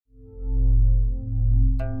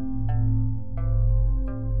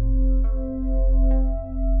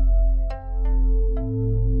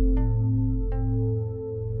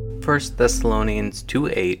1 Thessalonians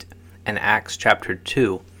 2:8 and Acts chapter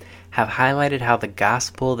 2 have highlighted how the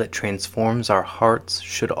gospel that transforms our hearts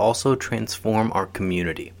should also transform our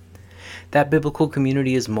community. That biblical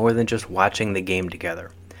community is more than just watching the game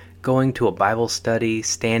together, going to a Bible study,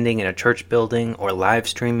 standing in a church building, or live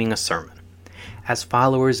streaming a sermon. As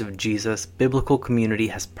followers of Jesus, biblical community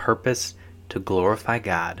has purpose to glorify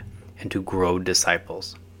God and to grow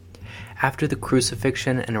disciples. After the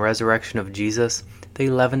crucifixion and resurrection of Jesus, the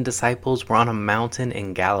 11 disciples were on a mountain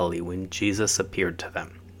in Galilee when Jesus appeared to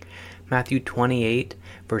them. Matthew 28,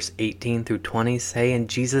 verse 18 through 20 say, "And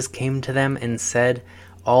Jesus came to them and said,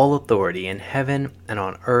 'All authority in heaven and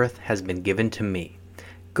on earth has been given to me.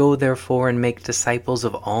 Go therefore and make disciples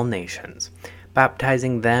of all nations,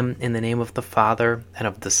 baptizing them in the name of the Father and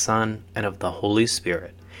of the Son and of the Holy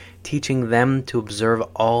Spirit, teaching them to observe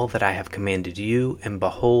all that I have commanded you, and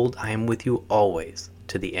behold, I am with you always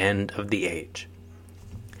to the end of the age.'"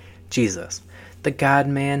 Jesus, the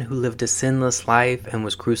God-man who lived a sinless life and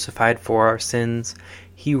was crucified for our sins,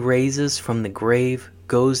 he raises from the grave,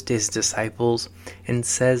 goes to his disciples, and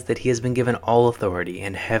says that he has been given all authority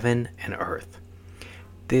in heaven and earth.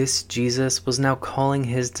 This Jesus was now calling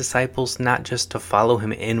his disciples not just to follow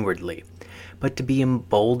him inwardly, but to be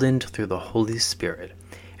emboldened through the Holy Spirit,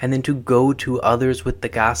 and then to go to others with the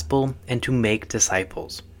gospel and to make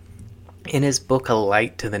disciples. In his book, A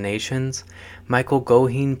Light to the Nations, Michael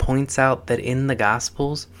Goheen points out that in the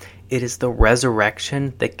Gospels, it is the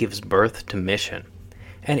resurrection that gives birth to mission.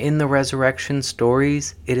 And in the resurrection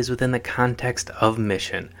stories, it is within the context of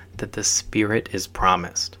mission that the Spirit is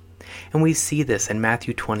promised. And we see this in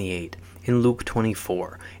Matthew 28, in Luke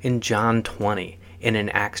 24, in John 20, and in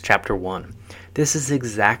Acts chapter 1. This is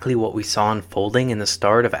exactly what we saw unfolding in the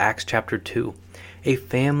start of Acts chapter 2, a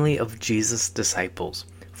family of Jesus' disciples,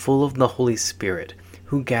 full of the Holy Spirit,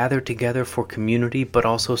 who gather together for community but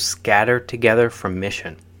also scatter together for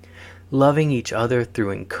mission, loving each other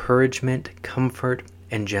through encouragement, comfort,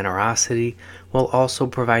 and generosity, while also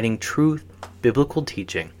providing truth, biblical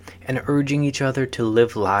teaching, and urging each other to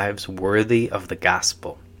live lives worthy of the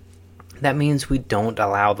gospel. That means we don't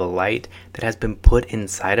allow the light that has been put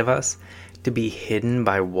inside of us to be hidden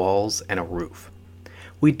by walls and a roof.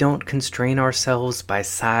 We don't constrain ourselves by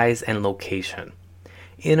size and location.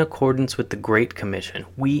 In accordance with the Great Commission,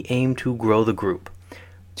 we aim to grow the group,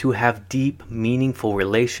 to have deep, meaningful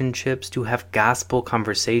relationships, to have gospel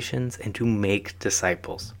conversations, and to make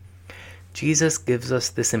disciples. Jesus gives us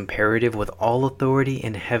this imperative with all authority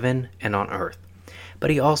in heaven and on earth,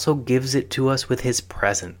 but he also gives it to us with his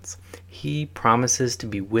presence. He promises to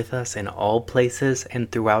be with us in all places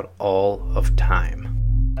and throughout all of time.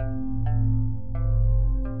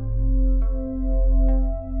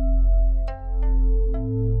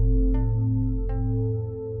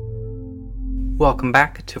 Welcome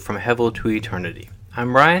back to From Hevel to Eternity.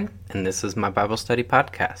 I'm Ryan, and this is my Bible study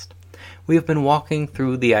podcast. We have been walking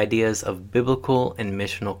through the ideas of biblical and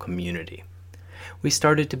missional community. We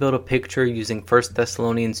started to build a picture using 1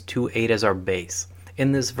 Thessalonians 2:8 as our base.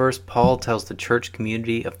 In this verse, Paul tells the church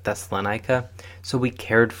community of Thessalonica, "So we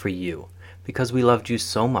cared for you, because we loved you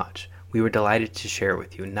so much. We were delighted to share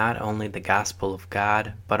with you not only the gospel of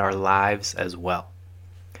God, but our lives as well."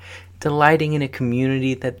 Delighting in a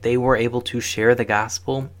community that they were able to share the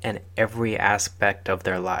gospel and every aspect of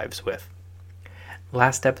their lives with.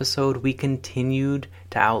 Last episode, we continued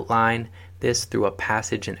to outline this through a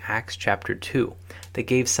passage in Acts chapter 2 that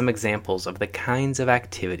gave some examples of the kinds of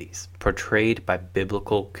activities portrayed by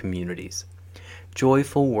biblical communities.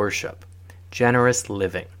 Joyful worship, generous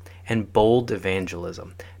living, and bold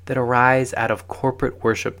evangelism that arise out of corporate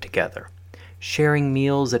worship together, sharing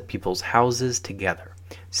meals at people's houses together,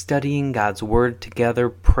 studying God's Word together,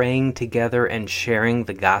 praying together, and sharing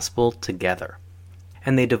the gospel together.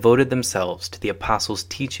 And they devoted themselves to the apostles'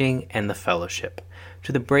 teaching and the fellowship,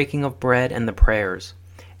 to the breaking of bread and the prayers.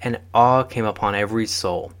 And awe came upon every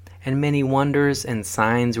soul, and many wonders and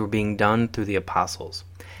signs were being done through the apostles.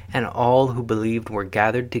 And all who believed were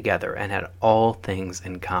gathered together and had all things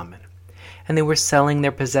in common. And they were selling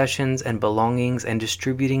their possessions and belongings and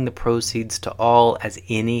distributing the proceeds to all as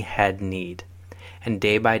any had need. And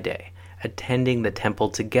day by day, attending the temple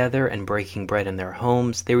together and breaking bread in their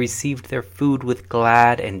homes, they received their food with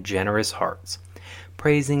glad and generous hearts,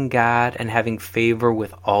 praising God and having favor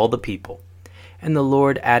with all the people. And the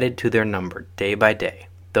Lord added to their number day by day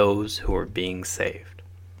those who were being saved.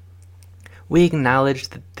 We acknowledge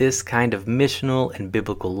that this kind of missional and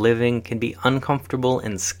biblical living can be uncomfortable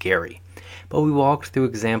and scary, but we walked through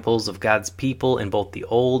examples of God's people in both the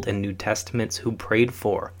Old and New Testaments who prayed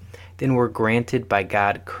for, then were granted by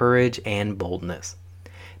God courage and boldness.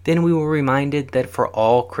 Then we were reminded that for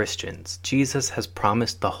all Christians, Jesus has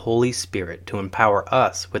promised the Holy Spirit to empower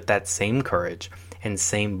us with that same courage and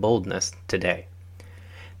same boldness today.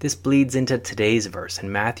 This bleeds into today's verse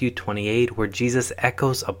in Matthew 28, where Jesus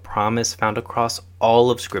echoes a promise found across all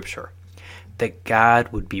of Scripture, that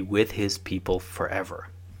God would be with his people forever.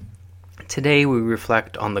 Today we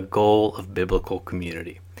reflect on the goal of biblical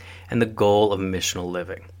community and the goal of missional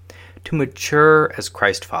living, to mature as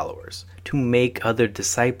Christ followers, to make other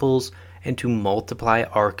disciples, and to multiply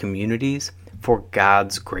our communities for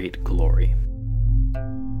God's great glory.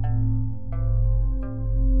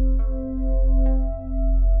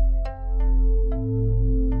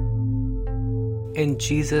 And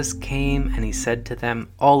Jesus came and he said to them,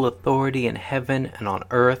 "All authority in heaven and on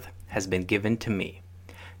earth has been given to me.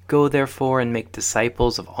 Go therefore and make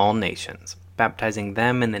disciples of all nations, baptizing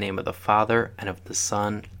them in the name of the Father and of the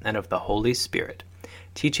Son and of the Holy Spirit,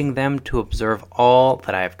 teaching them to observe all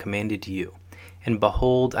that I have commanded you. And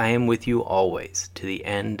behold, I am with you always to the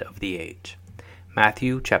end of the age."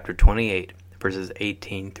 Matthew chapter 28, verses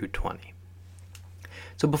 18 through 20.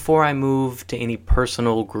 So before I move to any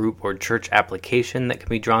personal, group, or church application that can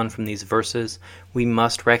be drawn from these verses, we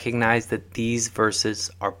must recognize that these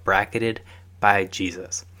verses are bracketed by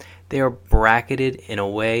Jesus. They are bracketed in a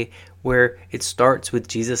way where it starts with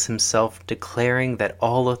Jesus himself declaring that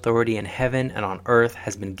all authority in heaven and on earth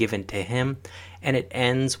has been given to him, and it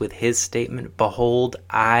ends with his statement, "Behold,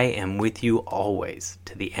 I am with you always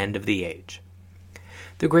to the end of the age."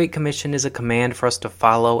 The Great Commission is a command for us to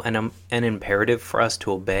follow and an imperative for us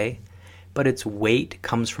to obey, but its weight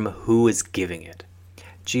comes from who is giving it.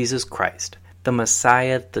 Jesus Christ, the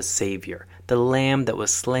Messiah, the Savior, the Lamb that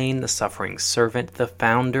was slain, the suffering servant, the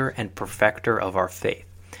founder and perfecter of our faith,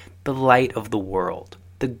 the light of the world,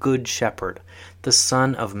 the Good Shepherd, the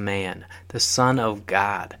Son of Man, the Son of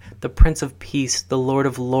God, the Prince of Peace, the Lord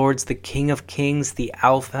of Lords, the King of Kings, the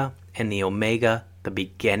Alpha and the Omega, the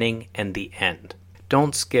beginning and the end.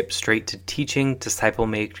 Don't skip straight to teaching,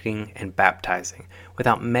 disciple-making, and baptizing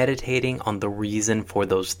without meditating on the reason for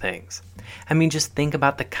those things. I mean, just think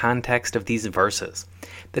about the context of these verses.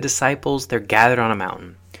 The disciples, they're gathered on a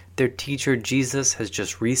mountain. Their teacher, Jesus, has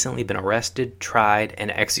just recently been arrested, tried, and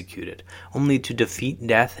executed, only to defeat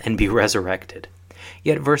death and be resurrected.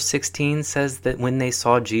 Yet verse 16 says that when they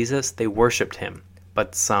saw Jesus, they worshipped him,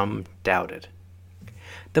 but some doubted.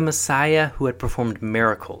 The Messiah, who had performed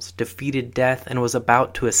miracles, defeated death, and was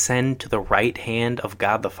about to ascend to the right hand of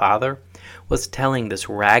God the Father, was telling this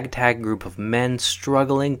ragtag group of men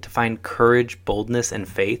struggling to find courage, boldness, and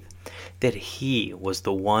faith that he was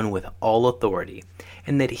the one with all authority,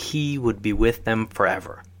 and that he would be with them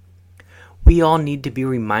forever. We all need to be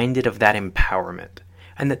reminded of that empowerment,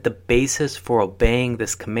 and that the basis for obeying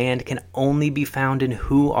this command can only be found in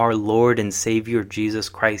who our Lord and Savior Jesus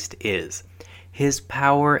Christ is. His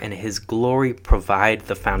power and his glory provide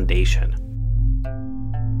the foundation.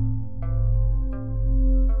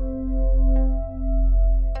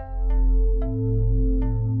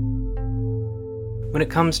 When it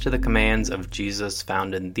comes to the commands of Jesus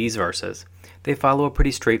found in these verses, they follow a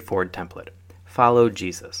pretty straightforward template. Follow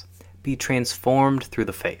Jesus. Be transformed through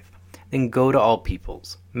the faith. Then go to all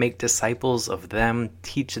peoples. Make disciples of them.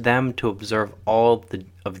 Teach them to observe all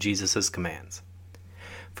of Jesus' commands.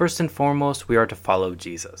 First and foremost, we are to follow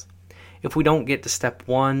Jesus. If we don't get to step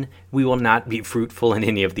 1, we will not be fruitful in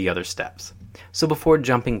any of the other steps. So before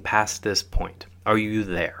jumping past this point, are you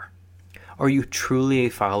there? Are you truly a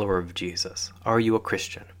follower of Jesus? Are you a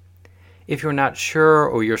Christian? If you're not sure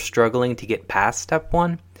or you're struggling to get past step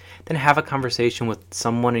 1, then have a conversation with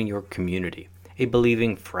someone in your community, a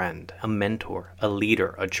believing friend, a mentor, a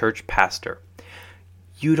leader, a church pastor.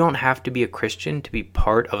 You don't have to be a Christian to be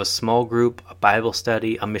part of a small group, a Bible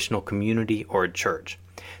study, a missional community, or a church.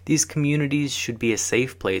 These communities should be a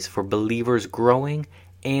safe place for believers growing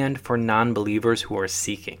and for non-believers who are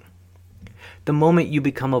seeking. The moment you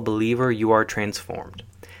become a believer, you are transformed.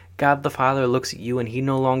 God the Father looks at you and he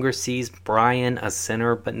no longer sees Brian, a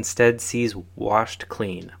sinner, but instead sees washed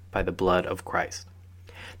clean by the blood of Christ.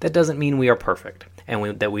 That doesn't mean we are perfect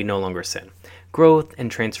and that we no longer sin. Growth and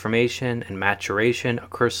transformation and maturation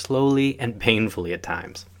occur slowly and painfully at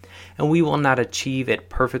times, and we will not achieve it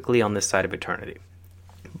perfectly on this side of eternity.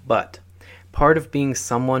 But part of being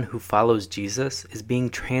someone who follows Jesus is being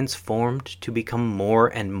transformed to become more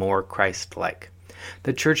and more Christ-like.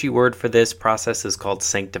 The churchy word for this process is called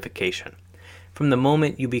sanctification. From the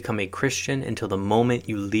moment you become a Christian until the moment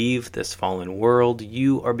you leave this fallen world,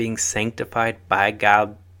 you are being sanctified by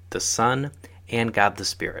God the Son and God the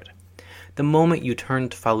Spirit. The moment you turn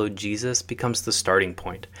to follow Jesus becomes the starting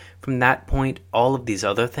point. From that point, all of these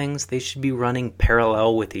other things, they should be running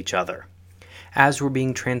parallel with each other. As we're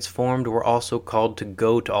being transformed, we're also called to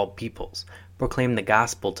go to all peoples, proclaim the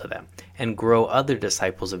gospel to them, and grow other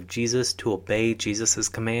disciples of Jesus to obey Jesus'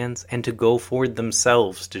 commands and to go forward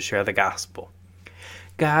themselves to share the gospel.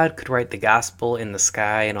 God could write the gospel in the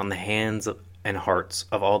sky and on the hands and hearts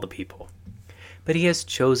of all the people. But he has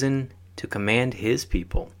chosen to command his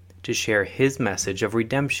people to share his message of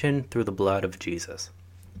redemption through the blood of Jesus.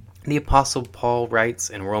 The Apostle Paul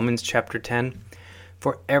writes in Romans chapter 10,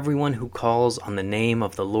 "For everyone who calls on the name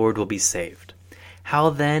of the Lord will be saved.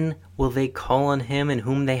 How then will they call on him in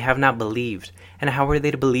whom they have not believed? And how are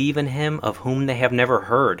they to believe in him of whom they have never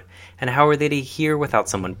heard? And how are they to hear without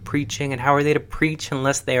someone preaching? And how are they to preach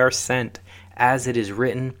unless they are sent? As it is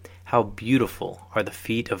written, how beautiful are the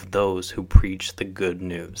feet of those who preach the good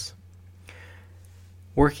news."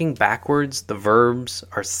 Working backwards, the verbs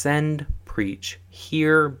are send, preach,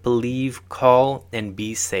 hear, believe, call, and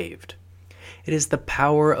be saved. It is the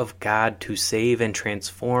power of God to save and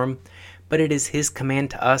transform, but it is his command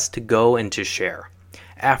to us to go and to share.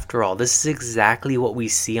 After all, this is exactly what we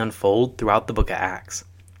see unfold throughout the book of Acts.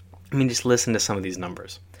 I mean, just listen to some of these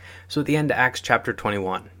numbers. So at the end of Acts chapter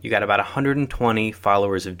 21, you got about 120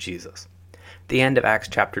 followers of Jesus. At the end of Acts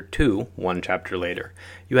chapter 2, one chapter later,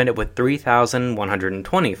 you end up with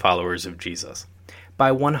 3,120 followers of Jesus.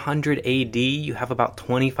 By 100 AD, you have about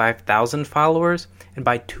 25,000 followers, and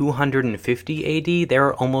by 250 AD, there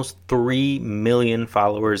are almost 3 million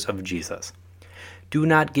followers of Jesus. Do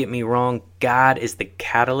not get me wrong, God is the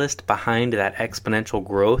catalyst behind that exponential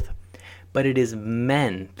growth, but it is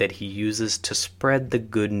men that he uses to spread the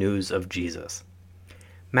good news of Jesus.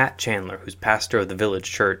 Matt Chandler, who's pastor of the Village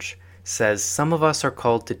Church, says some of us are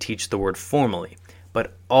called to teach the word formally,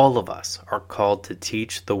 but all of us are called to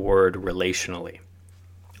teach the word relationally.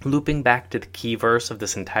 Looping back to the key verse of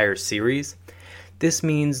this entire series, this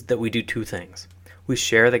means that we do two things. We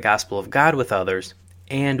share the gospel of God with others,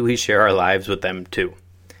 and we share our lives with them too.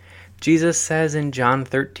 Jesus says in John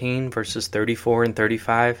 13, verses 34 and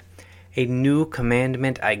 35, "A new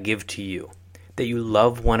commandment I give to you, that you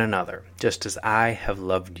love one another, just as I have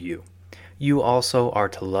loved you. You also are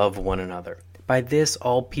to love one another. By this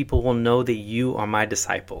all people will know that you are my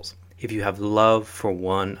disciples, if you have love for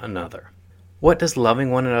one another." What does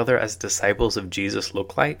loving one another as disciples of Jesus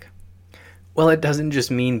look like? Well, it doesn't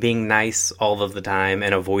just mean being nice all of the time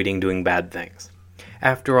and avoiding doing bad things.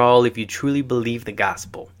 After all, if you truly believe the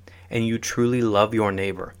gospel and you truly love your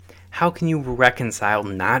neighbor, how can you reconcile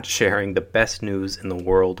not sharing the best news in the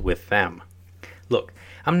world with them? Look,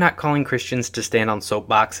 I'm not calling Christians to stand on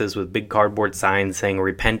soapboxes with big cardboard signs saying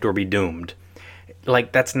repent or be doomed.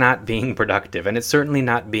 That's not being productive, and it's certainly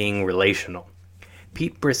not being relational.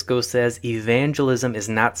 Pete Briscoe says evangelism is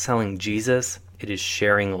not selling Jesus, it is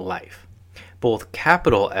sharing life. Both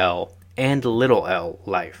capital L and little l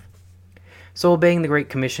life. So obeying the Great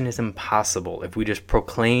Commission is impossible if we just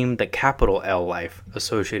proclaim the capital L life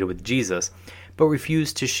associated with Jesus, but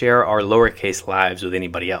refuse to share our lowercase lives with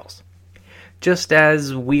anybody else. Just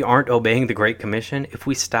as we aren't obeying the Great Commission if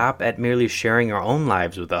we stop at merely sharing our own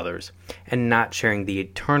lives with others and not sharing the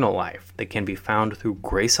eternal life that can be found through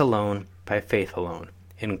grace alone, by faith alone,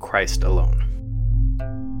 in Christ alone.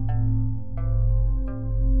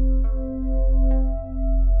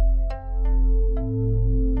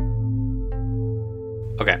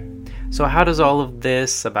 Okay, so how does all of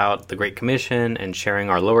this about the Great Commission and sharing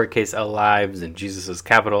our lowercase l lives and Jesus'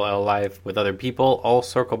 capital L life with other people all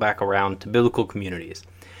circle back around to biblical communities,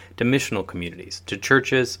 to missional communities, to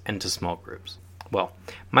churches, and to small groups? Well,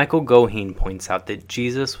 Michael Goheen points out that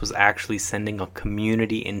Jesus was actually sending a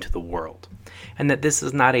community into the world, and that this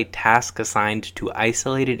is not a task assigned to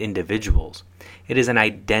isolated individuals. It is an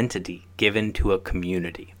identity given to a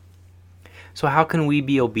community. So how can we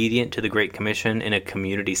be obedient to the Great Commission in a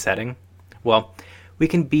community setting? Well, we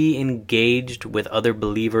can be engaged with other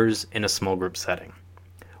believers in a small group setting.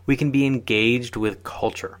 We can be engaged with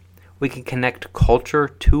culture. We can connect culture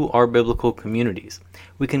to our biblical communities.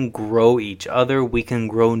 We can grow each other, we can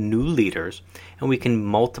grow new leaders, and we can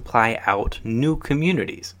multiply out new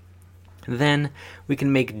communities. Then we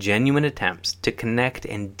can make genuine attempts to connect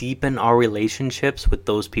and deepen our relationships with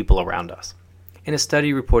those people around us. In a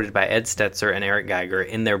study reported by Ed Stetzer and Eric Geiger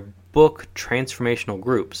in their book Transformational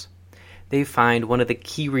Groups, they find one of the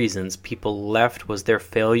key reasons people left was their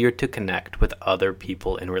failure to connect with other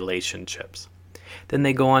people in relationships. Then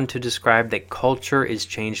they go on to describe that culture is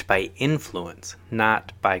changed by influence,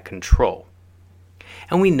 not by control.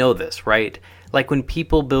 And we know this, right? Like when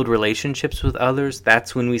people build relationships with others,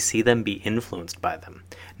 that's when we see them be influenced by them,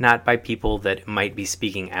 not by people that might be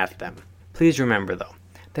speaking at them. Please remember, though,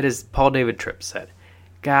 that as Paul David Tripp said,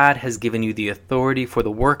 God has given you the authority for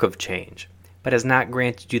the work of change, but has not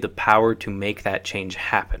granted you the power to make that change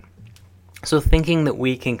happen. So thinking that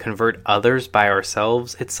we can convert others by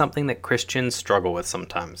ourselves, it's something that Christians struggle with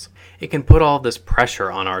sometimes. It can put all this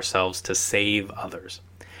pressure on ourselves to save others.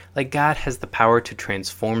 Like God has the power to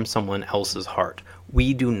transform someone else's heart.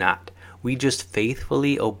 We do not. We just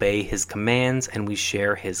faithfully obey His commands and we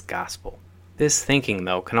share His gospel. This thinking,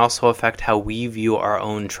 though, can also affect how we view our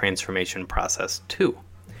own transformation process, too.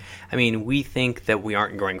 We think that we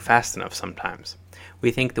aren't growing fast enough sometimes.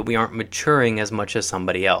 We think that we aren't maturing as much as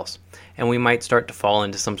somebody else, and we might start to fall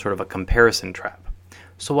into some sort of a comparison trap.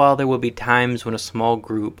 So while there will be times when a small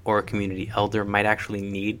group or a community elder might actually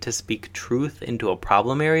need to speak truth into a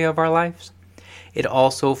problem area of our lives, it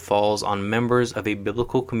also falls on members of a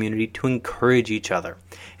biblical community to encourage each other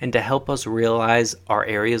and to help us realize our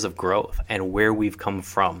areas of growth and where we've come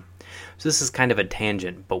from. So this is kind of a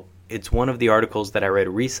tangent, but it's one of the articles that I read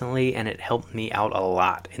recently, and it helped me out a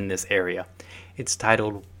lot in this area. It's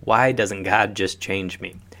titled, "Why Doesn't God Just Change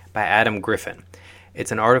Me?" by Adam Griffin.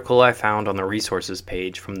 It's an article I found on the resources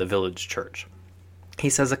page from the Village Church. He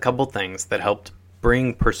says a couple things that helped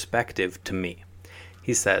bring perspective to me.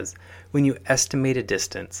 He says, when you estimate a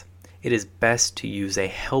distance, it is best to use a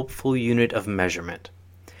helpful unit of measurement.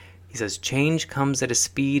 He says, change comes at a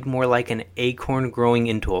speed more like an acorn growing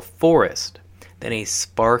into a forest than a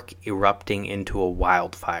spark erupting into a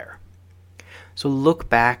wildfire. So look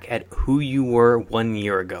back at who you were 1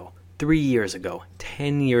 year ago, 3 years ago,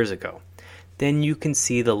 10 years ago. Then you can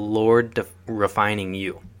see the Lord refining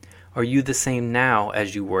you. Are you the same now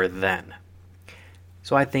as you were then?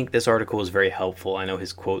 So I think this article was very helpful. I know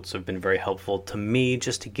his quotes have been very helpful to me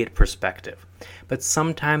just to get perspective. But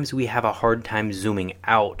sometimes we have a hard time zooming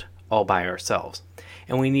out all by ourselves.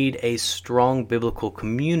 And we need a strong biblical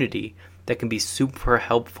community that can be super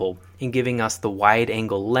helpful in giving us the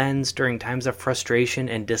wide-angle lens during times of frustration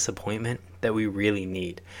and disappointment that we really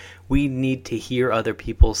need. We need to hear other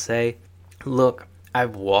people say, look,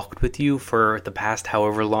 I've walked with you for the past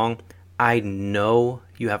however long. I know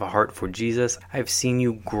you have a heart for Jesus. I've seen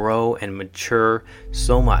you grow and mature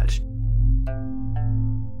so much.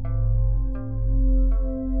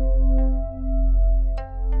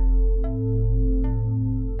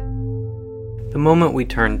 The moment we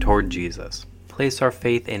turn toward Jesus, place our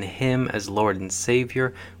faith in Him as Lord and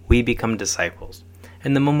Savior, we become disciples.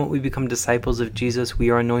 And the moment we become disciples of Jesus, we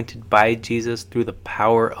are anointed by Jesus through the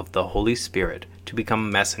power of the Holy Spirit to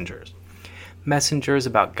become messengers. Messengers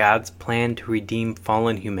about God's plan to redeem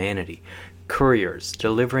fallen humanity. Couriers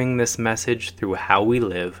delivering this message through how we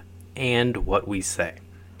live and what we say.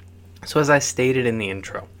 So as I stated in the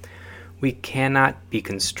intro, we cannot be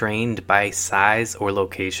constrained by size or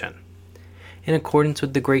location. In accordance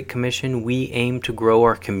with the Great Commission, we aim to grow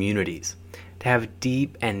our communities, to have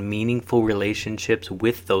deep and meaningful relationships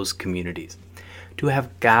with those communities, to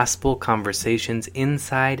have gospel conversations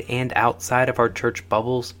inside and outside of our church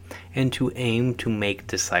bubbles, and to aim to make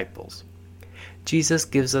disciples. Jesus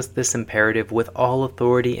gives us this imperative with all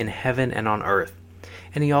authority in heaven and on earth,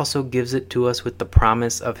 and He also gives it to us with the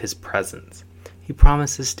promise of His presence. He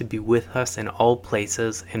promises to be with us in all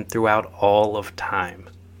places and throughout all of time.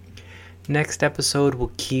 Next episode,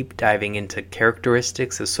 we'll keep diving into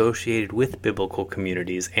characteristics associated with biblical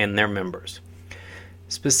communities and their members.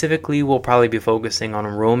 Specifically, we'll probably be focusing on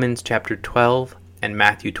Romans chapter 12 and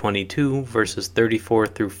Matthew 22, verses 34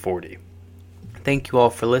 through 40. Thank you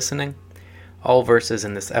all for listening. All verses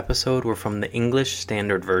in this episode were from the English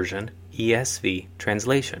Standard Version, ESV,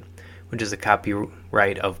 translation, which is a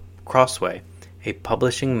copyright of Crossway, a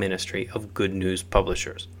publishing ministry of Good News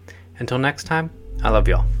Publishers. Until next time, I love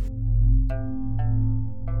y'all.